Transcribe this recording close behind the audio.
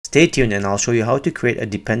Stay tuned and I'll show you how to create a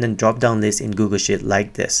dependent drop-down list in Google Sheet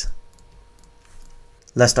like this.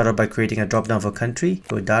 Let's start off by creating a drop-down for country.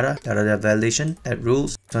 Go data validation, add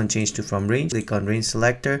rules, turn change to from range, click on range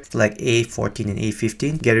selector, select A14 and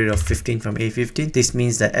A15, get rid of 15 from A15. This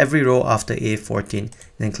means that every row after A14,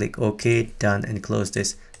 then click OK, done, and close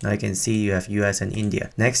this. Now you can see you have US and India.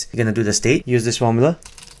 Next, you're gonna do the state. Use this formula.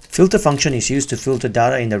 Filter function is used to filter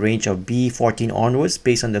data in the range of B14 onwards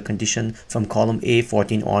based on the condition from column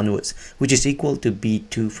A14 onwards, which is equal to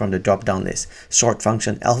B2 from the drop-down list. Sort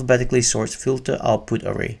function alphabetically sorts filter output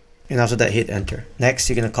array. And after that, hit enter. Next,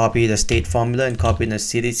 you're going to copy the state formula and copy in the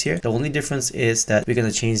cities here. The only difference is that we're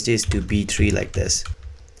going to change this to B3 like this.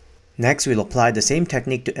 Next, we'll apply the same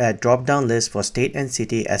technique to add drop-down list for state and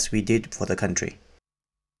city as we did for the country.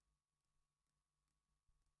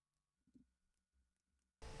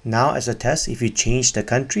 Now as a test, if you change the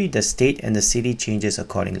country, the state and the city changes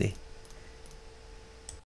accordingly.